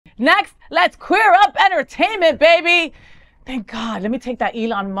Next, let's queer up entertainment, baby. Thank God. Let me take that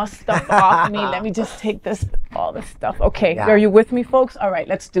Elon Musk stuff off me. Let me just take all this stuff. Okay, Are you with me, folks? All right,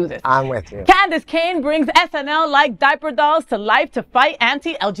 let's do this. I'm with you. Candis Cayne brings SNL-like diaper dolls to life to fight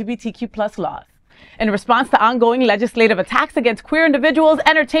anti-LGBTQ+ laws. In response to ongoing legislative attacks against queer individuals,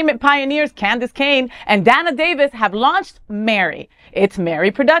 entertainment pioneers Candis Cayne and Danna have launched Mary. It's Mary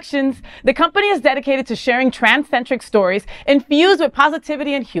Productions. The company is dedicated to sharing trans-centric stories infused with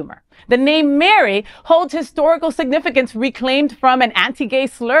positivity and humor. The name Mary holds historical significance reclaimed from an anti-gay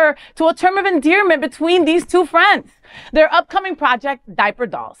slur to a term of endearment between these two friends. Their upcoming project, Diaper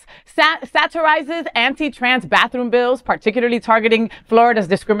Dolls, satirizes anti-trans bathroom bills, particularly targeting Florida's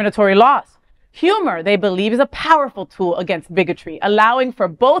discriminatory laws. Humor, they believe, is a powerful tool against bigotry, allowing for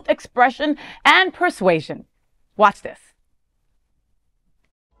both expression and persuasion. Watch this.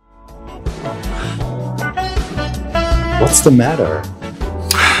 What's the matter?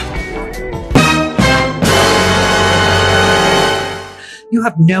 You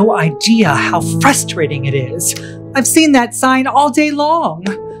have no idea how frustrating it is. I've seen that sign all day long.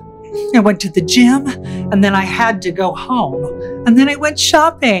 I went to the gym, and then I had to go home. And then I went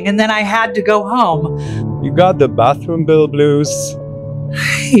shopping, and then I had to go home. You got the bathroom bill blues?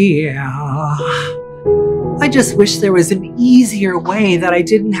 Yeah. I just wish there was an easier way that I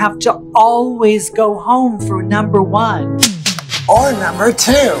didn't have to always go home for number one. Or number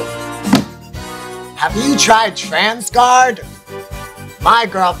two. Have you tried TransGuard? My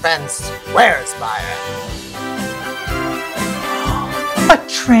girlfriend swears by it. A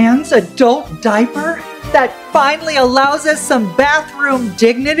trans adult diaper that finally allows us some bathroom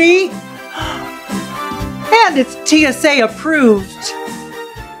dignity? And it's TSA approved.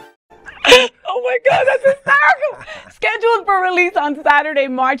 Oh my God, that's hysterical. Scheduled for release on Saturday,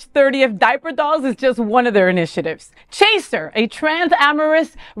 March 30th, Diaper Dolls is just one of their initiatives. Chaser, a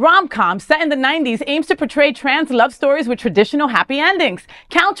trans-amorous rom-com set in the 90s, aims to portray trans love stories with traditional happy endings,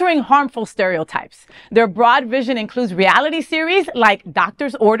 countering harmful stereotypes. Their broad vision includes reality series like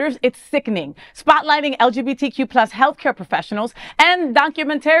Doctor's Orders, It's Sickening, spotlighting LGBTQ+ healthcare professionals, and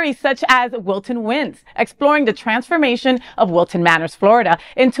documentaries such as Wilton Wins, exploring the transformation of Wilton Manors, Florida,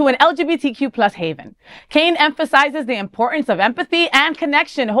 into an LGBTQ+ haven. Cayne emphasizes the importance of empathy and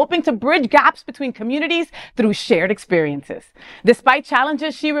connection, hoping to bridge gaps between communities through shared experiences. Despite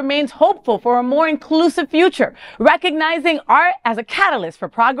challenges, she remains hopeful for a more inclusive future, recognizing art as a catalyst for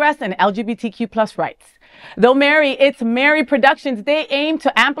progress in LGBTQ+ rights. Though it's Mary Productions, they aim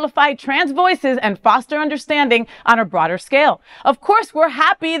to amplify trans voices and foster understanding on a broader scale. Of course, we're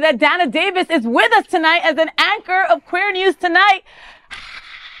happy that Danna is with us tonight as an anchor of Queer News Tonight.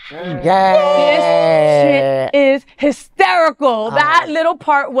 Yay. This shit is hysterical. That little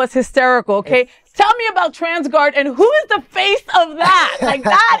part was hysterical, okay? Tell me about TransGuard and who is the face of that? Like,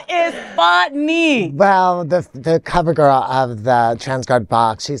 that is funny. Well, the cover girl of the TransGuard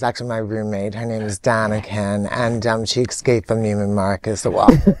box, she's actually my roommate. Her name is Danna, and she escaped from Neiman Marcus a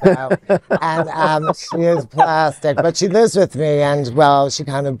while ago. And she is plastic, but she lives with me, and, well, she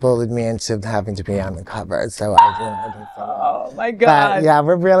kind of bullied me into having to be on the cover, so I didn't. Oh, my God. But, yeah,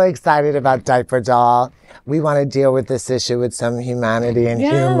 we're really excited about Diaper Doll. We want to deal with this issue with some humanity and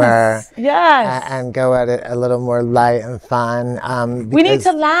humor. Yes. And go at it a little more light and fun. We need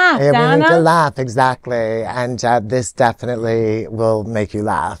to laugh, Danna. We need to laugh, exactly. And this definitely will make you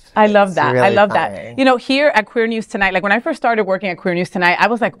laugh. I love that. Really I love funny. that. You know, here at Queer News Tonight, like when I first started working at Queer News Tonight, I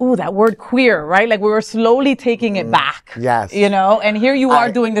was like, ooh, that word queer, right? Like we were slowly taking it back. Yes. You know, and here you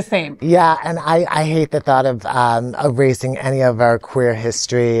are doing the same. Yeah, and I hate the thought of erasing any of our queer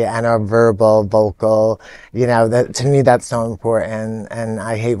history and our vocal, you know, that to me that's so important. And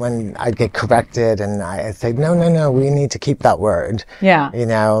I hate when I get corrected and I say, no, we need to keep that word. Yeah. You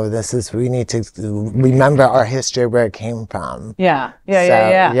know, we need to remember our history, where it came from. Yeah.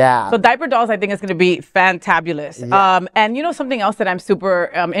 So Diaper Dolls, I think, is going to be fantabulous. Yeah. And you know, something else that I'm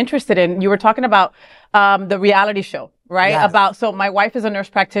super interested in, you were talking about the reality show. Right? Yes. So my wife is a nurse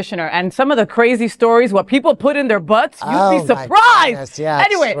practitioner, and some of the crazy stories, what people put in their butts, you'd be surprised. Yes,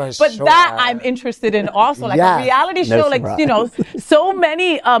 anyway, but that I'm interested in also, like a reality show, like, you know, so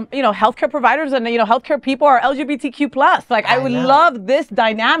many, you know, healthcare providers and, you know, healthcare people are LGBTQ+. Like, I would love this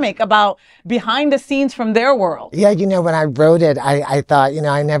dynamic about behind the scenes from their world. Yeah, you know, when I wrote it, I thought, you know,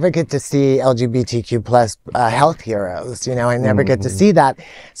 I never get to see LGBTQ+ health heroes. You know, I never get to see that.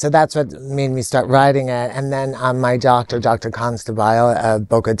 So that's what made me start writing writing it. And then my doctor, Dr. Constable,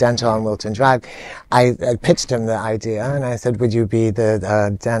 Boca Dental on Wilton Drive, I pitched him the idea and I said, would you be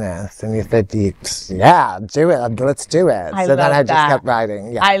the dentist? And he said, yeah, do it. Let's do it. So then I just kept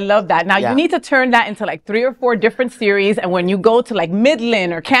writing. Yeah. I love that. Now you need to turn that into like 3 or 4 different series. And when you go to like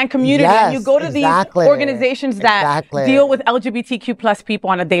Midland or Can Community, and you go to these organizations that deal with LGBTQ plus people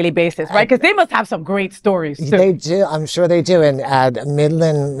on a daily basis, right? Because they must have some great stories too. They do. I'm sure they do. And at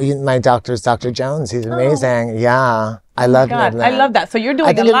Midland, my doctor's Dr. Jones. He's amazing. Yeah. I love Midland. I love that. So you're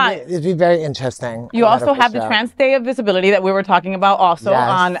doing a lot. It'd be very interesting. You also have the Trans Day of Visibility that we were talking about also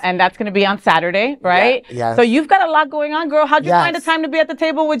on, and that's going to be on Saturday, right? Yes. So you've got a lot going on, girl. How'd you find the time to be at the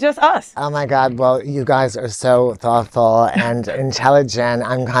table with just us? Oh my God. Well, you guys are so thoughtful and intelligent.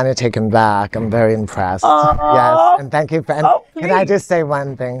 I'm kind of taken back. I'm very impressed. Yes. And thank you for, can I just say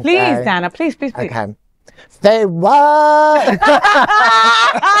one thing? Please, Danna, please. Okay. Say what?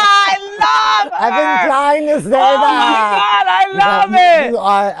 I've been trying to say that. Oh my God, I love it. You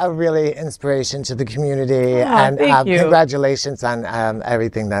are a really inspiration to the community, and congratulations on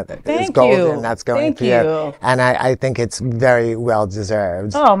everything that is golden that's going for you. And I think it's very well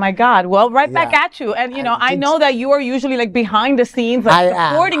deserved. Oh my God. Well, right back at you. And you know, I know that you are usually like behind the scenes, like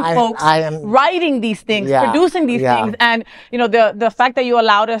supporting folks, writing these things, producing these things, and you know, the fact that you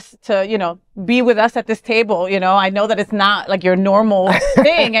allowed us to, you know, be with us at this table, you know, I know that it's not like your normal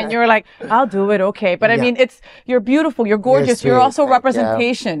thing, and you're like, I'll do it, okay. But I mean, you're beautiful, you're gorgeous, you're also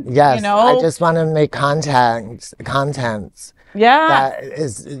representation. Yes, you know? I just want to make contents that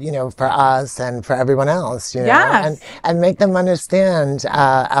is, you know, for us and for everyone else, you know, and make them understand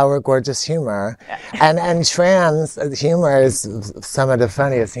our gorgeous humor. And trans humor is some of the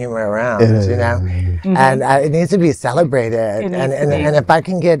funniest humor around, you know, and it needs to be celebrated. And if I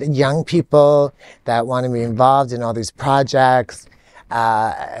can get young people that want to be involved in all these projects,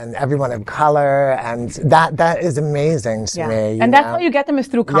 and everyone of color, and that is amazing to me. And that's how you get them, is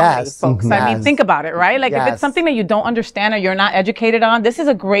through comedy, folks. I mean, think about it, right? Like if it's something that you don't understand or you're not educated on, this is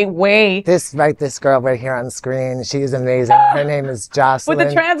a great way. This girl right here on screen, she's amazing. Her name is Jocelyn. With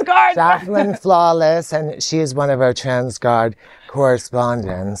the trans guard. Jocelyn Flawless, and she is one of our trans guard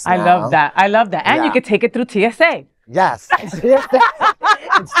correspondents. I love that. I love that. And you could take it through TSA. Yes.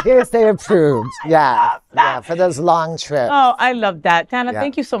 It's TSA approved. Yeah, for those long trips. Oh, I love that. Danna,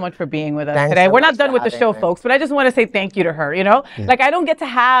 thank you so much for being with us today. We're not done with the show, folks, but I just want to say thank you to her, you know? Like, I don't get to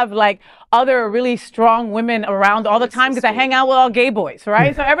have, like, other really strong women around all the time because I hang out with all gay boys,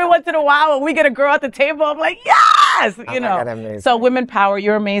 right? So every once in a while when we get a girl at the table, I'm like, yes! You know? God, so women power,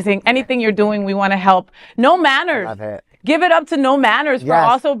 you're amazing. Anything you're doing, we want to help. No Manners. Love it. Give it up to No Manners for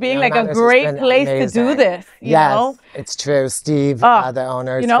also being like a great place to do this. You know? It's true. Steve, the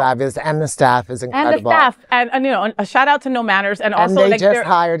owner, is fabulous, and the staff is incredible. And the staff, and you know, a shout out to No Manners, and also they just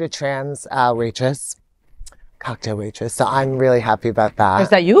hired a trans waitress, cocktail waitress. So I'm really happy about that. Is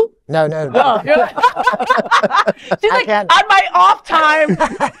that you? No. Oh, she's like, on my off time,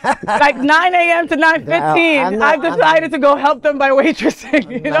 like 9 a.m. to 9:15, I've decided to go help them by waitressing.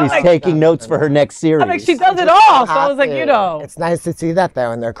 You know? She's like, taking notes for her next series. I'm like, she does it all. So I was like, you know. It's nice to see that,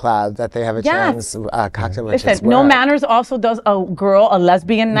 though, in their club, that they have a trans cocktail waitress. Listen, No Manners also does a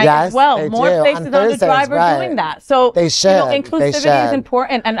lesbian night as well. More places on the Drive are doing that. So they should. You know, inclusivity is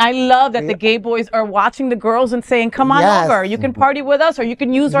important. And I love that the gay boys are watching the girls and saying, come on over. You can party with us, or you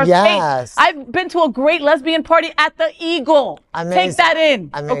can use our space. I've been to a great lesbian party at the Eagle. Take that in,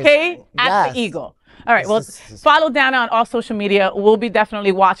 okay? At the Eagle. All right, well, follow Danna on all social media. We'll be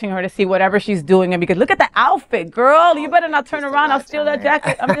definitely watching her to see whatever she's doing. And because look at the outfit, girl. You better not turn around. I'll steal that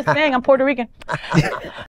jacket. I'm just saying, I'm Puerto Rican.